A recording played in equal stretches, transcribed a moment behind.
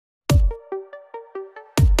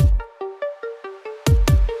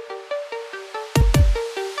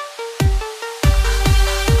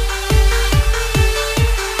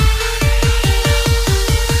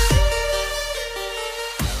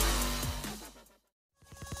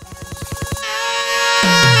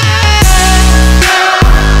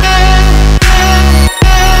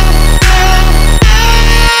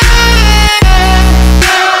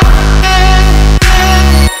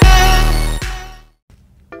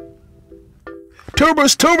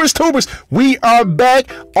Tubers. We are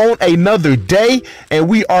back on another day, and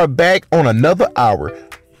we are back on another hour.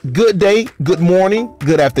 Good day, good morning,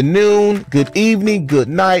 good afternoon, good evening, good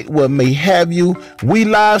night, what may have you. We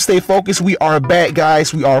live, stay focused. We are back,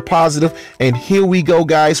 guys. We are positive, and here we go,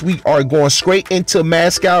 guys. We are going straight into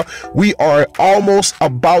Moscow. We are almost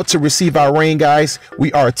about to receive our ring, guys.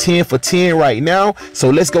 We are 10 for 10 right now,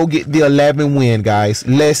 so let's go get the 11 win, guys.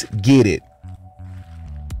 Let's get it.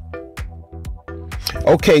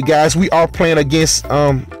 Okay, guys, we are playing against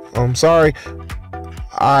I'm sorry,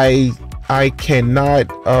 I cannot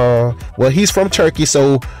well, he's from Turkey,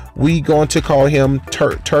 so we going to call him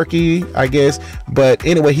Turkey, I guess. But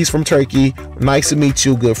anyway, he's from Turkey. Nice to meet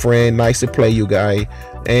you, good friend. Nice to play you, guy.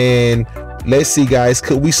 And let's see, guys,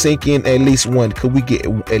 could we sink in at least one? Could we get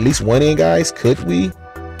at least one in, guys? Could we?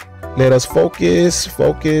 Let us focus.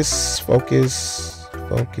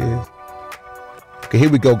 Okay, here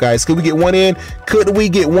we go, guys. Could we get one in? Could we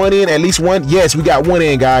get one in? At least one? Yes, we got one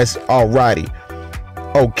in, guys. Alrighty.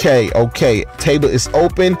 Okay, table is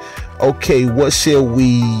open. Okay, what shall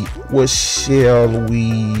we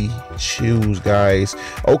choose, guys?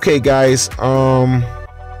 Okay, guys,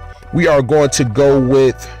 we are going to go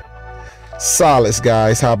with solids,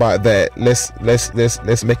 guys. How about that? Let's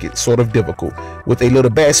make it sort of difficult with a little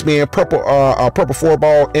batsman. Purple 4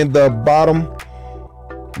 ball in the bottom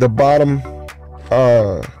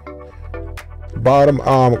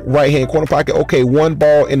right hand corner pocket. Okay, 1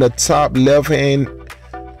 ball in the top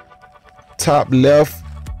left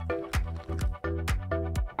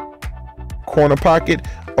corner pocket.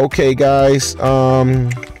 Okay, guys,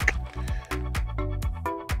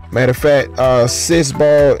 matter of fact, 6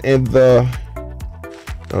 ball in the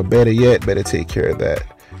better take care of that.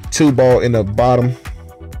 2 ball in the bottom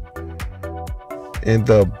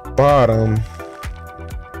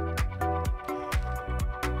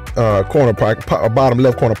corner pocket, bottom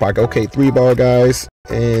left corner pocket. Okay, 3 ball, guys,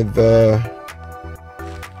 and the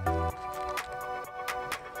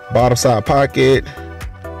bottom side pocket.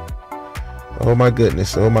 Oh my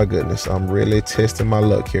goodness, I'm really testing my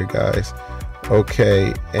luck here, guys.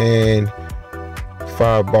 Okay, and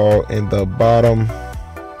 5 ball in the bottom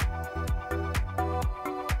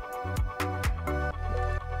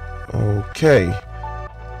okay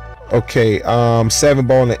 7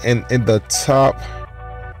 ball in the top.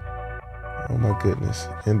 Oh my goodness,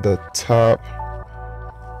 in the top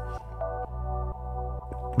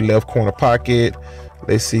left corner pocket.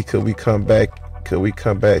 Let's see, could we come back to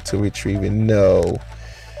retrieving? No.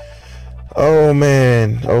 Oh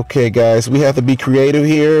man. Okay, guys, we have to be creative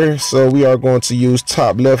here, so we are going to use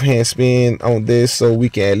top left hand spin on this so we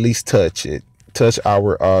can at least touch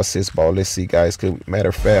our 6 ball. Let's see, guys. Matter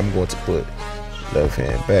of fact, I'm going to put left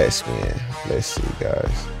hand back spin. Let's see,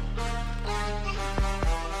 guys.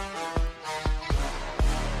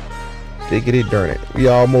 Diggity darn it, we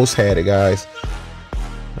almost had it, guys.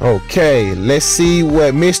 Okay, let's see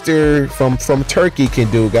what Mr. from Turkey can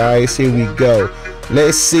do, guys. Here we go.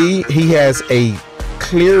 Let's see. He has a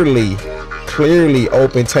clearly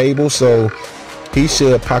open table, so he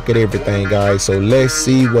should pocket everything, guys. So let's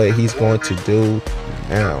see what he's going to do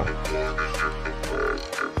now.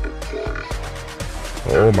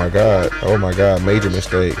 Oh my god, major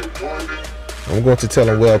mistake. I'm going to tell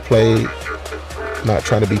him well played. Not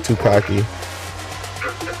trying to be too cocky,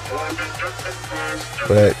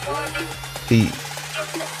 but he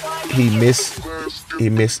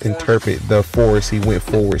misinterpreted the force. He went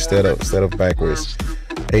forward instead of backwards.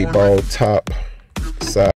 8 ball top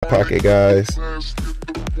side pocket, guys.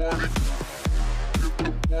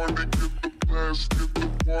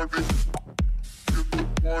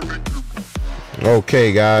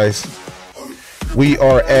 Okay, guys, we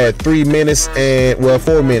are at 3 minutes and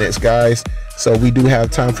 4 minutes, guys. So we do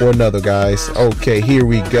have time for another, guys. Okay, here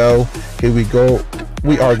we go. We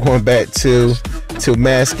are going back to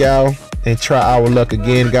Moscow and try our luck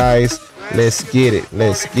again, guys. Let's get it.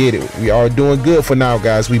 We are doing good for now,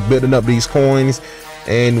 guys. We building up these coins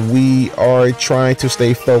and we are trying to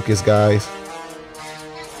stay focused, guys.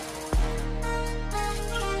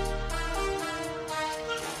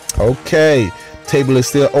 Okay, table is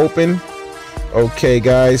still open. Okay,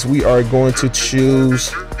 guys, we are going to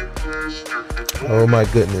choose. Oh my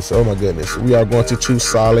goodness. We are going to choose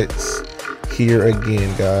solids here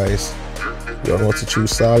again, guys. We are going to choose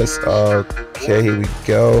solids. Okay, here we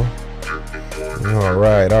go. All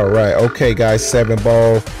right. Okay, guys, 7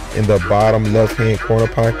 ball in the bottom left hand corner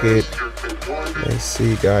pocket. Let's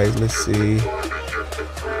see, guys. Good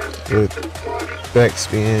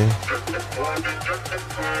backspin.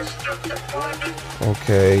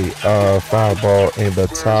 Okay, 5 ball in the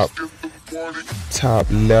top top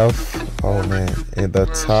left. Oh man, in the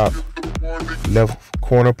top left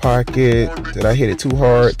corner pocket. Did I hit it too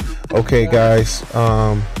hard? Okay, guys.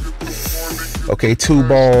 Okay, 2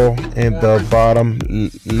 ball in the bottom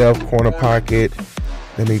left corner pocket.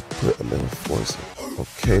 Let me put a little force.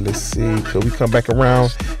 Okay, let's see. Could we come back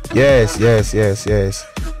around? Yes.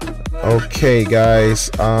 Okay, guys.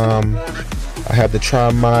 I have to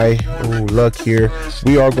try my luck here.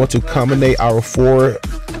 We are going to combine our 4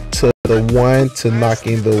 to the 1 to knock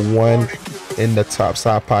in the 1 in the top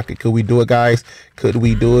side pocket. Could we do it, guys? Could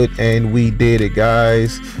we do it? And we did it,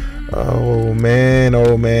 guys. Oh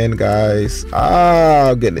man, guys.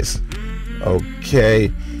 Oh goodness. Okay.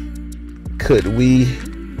 Could we?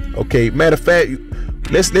 Okay. Matter of fact,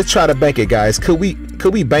 let's try to bank it, guys. Could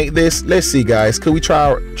we bank this? Let's see, guys. Could we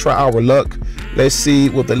try our luck? Let's see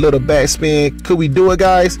with a little backspin. Could we do it,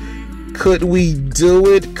 guys? Could we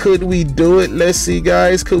do it? Could we do it? Let's see,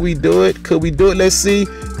 guys. Could we do it? Could we do it? Let's see.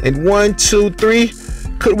 And 1, 2, 3.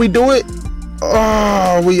 Could we do it?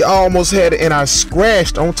 Oh, we almost had it, and I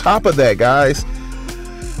scratched on top of that, guys.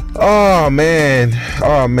 Oh man.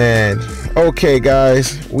 Okay,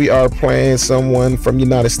 guys, we are playing someone from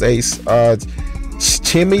United States.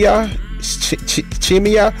 Chimia.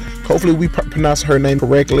 Hopefully we pronounce her name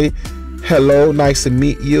correctly. Hello, nice to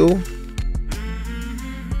meet you.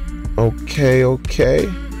 Okay.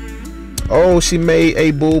 Oh, she made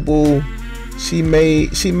a boo-boo. She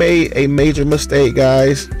made a major mistake,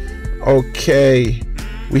 guys. Okay,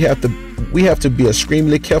 we have to be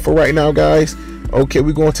extremely careful right now, guys. Okay,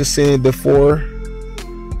 we're going to send the 4.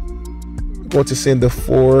 We're going to send the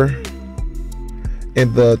 4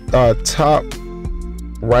 in the top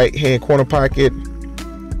right hand corner pocket,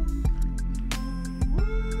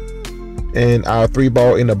 and our 3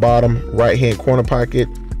 ball in the bottom right hand corner pocket.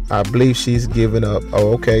 I believe she's giving up.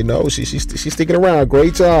 Oh, okay, no, she's sticking around.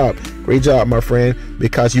 Great job, my friend,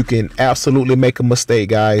 because you can absolutely make a mistake,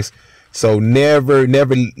 guys. So never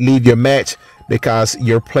leave your match, because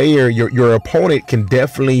your player, your opponent can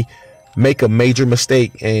definitely make a major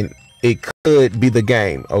mistake, and it could be the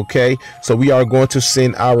game. Okay, so we are going to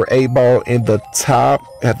send our 8 ball in the top.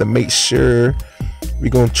 I have to make sure we're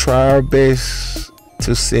going to try our best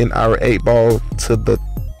to send our 8 ball to the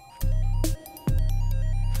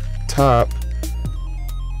top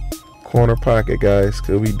corner pocket, guys.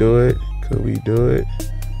 Could we do it? Could we do it?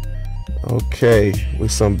 Okay,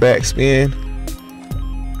 with some backspin.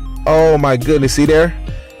 Oh my goodness, see there?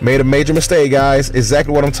 Made a major mistake, guys.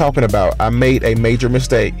 Exactly what I'm talking about. I made a major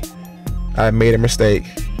mistake. I'm going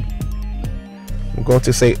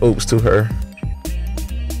to say oops to her.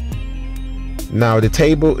 Now the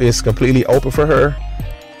table is completely open for her.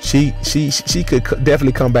 She could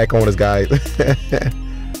definitely come back on us, guys.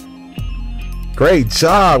 Great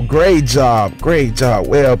job.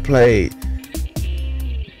 Well played.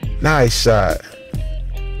 Nice shot.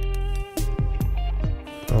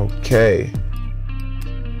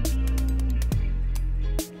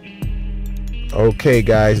 Okay,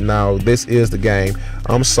 guys, now this is the game.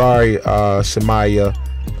 I'm sorry, Shamaya.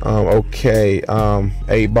 Okay,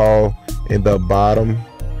 8 ball in the bottom.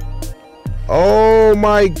 Oh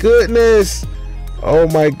my goodness.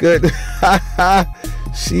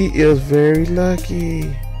 She is very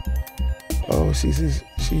lucky. Oh, she's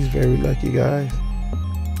very lucky, guys.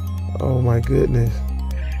 Oh my goodness.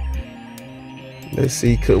 Let's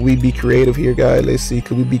see, could we be creative here, guys? Let's see,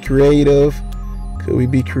 could we be creative?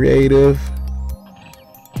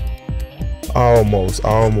 Almost.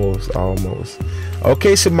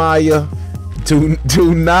 Okay, Shamaya, do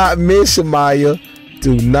not miss, Shamaya.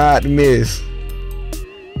 Do not miss.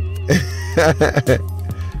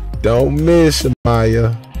 Don't miss,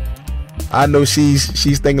 Shamaya. I know she's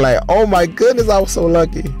thinking like, oh my goodness, I was so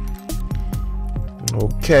lucky.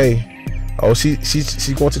 Okay. Oh,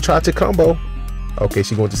 she's going to try to combo. Okay,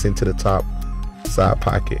 she's going to send to the top side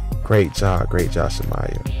pocket. Great job,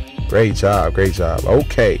 Shamaya. Great job.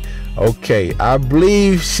 Okay. I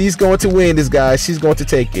believe she's going to win this, guys. She's going to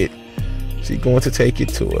take it. She's going to take it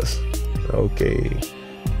to us. Okay.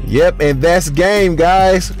 Yep, and that's game,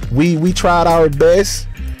 guys. We tried our best.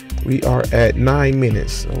 We are at 9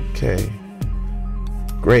 minutes. Okay.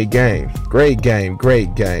 Great game. Good game,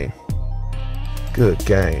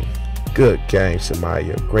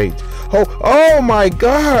 Shamaya. Great. Oh my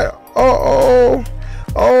God. Oh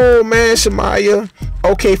man, Shamaya.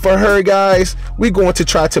 Okay, for her, guys, we're going to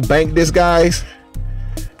try to bank this, guys.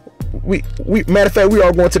 We matter of fact, we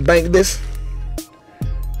are going to bank this.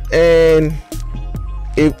 And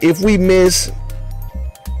if we miss,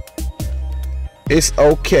 it's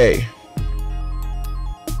okay.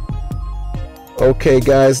 Okay,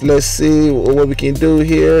 guys, let's see what we can do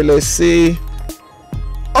here. Let's see.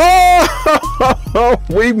 Oh,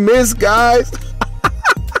 we missed, guys.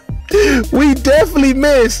 We definitely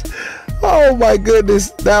missed. Oh my goodness,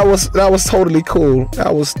 that was totally cool.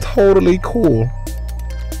 That was totally cool.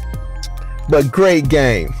 But great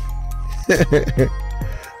game.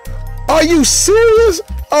 Are you serious?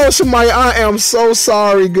 Oh, Shemaya, I am so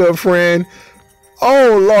sorry, good friend.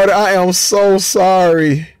 Oh Lord, I am so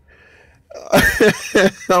sorry.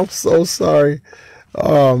 I'm so sorry.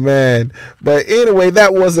 Oh man. But anyway,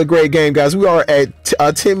 that was a great game, guys. We are at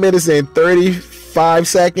 10 minutes and 35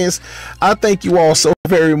 seconds. I thank you all so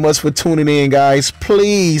very much for tuning in, guys.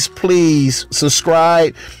 Please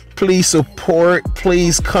subscribe, please support,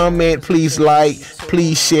 please comment, please like,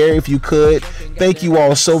 please share if you could. Thank you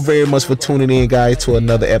all so very much for tuning in, guys, to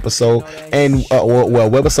another episode, and well,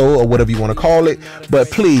 webisode or whatever you want to call it. But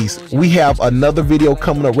please, we have another video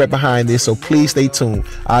coming up right behind this, so please stay tuned.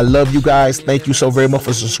 I love you guys. Thank you so very much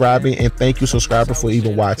for subscribing, and thank you, subscriber, for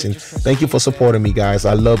even watching. Thank you for supporting me, guys.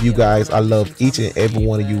 I love you guys. I love each and every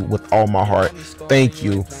one of you with all my heart. Thank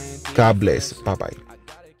you. God bless. Bye bye.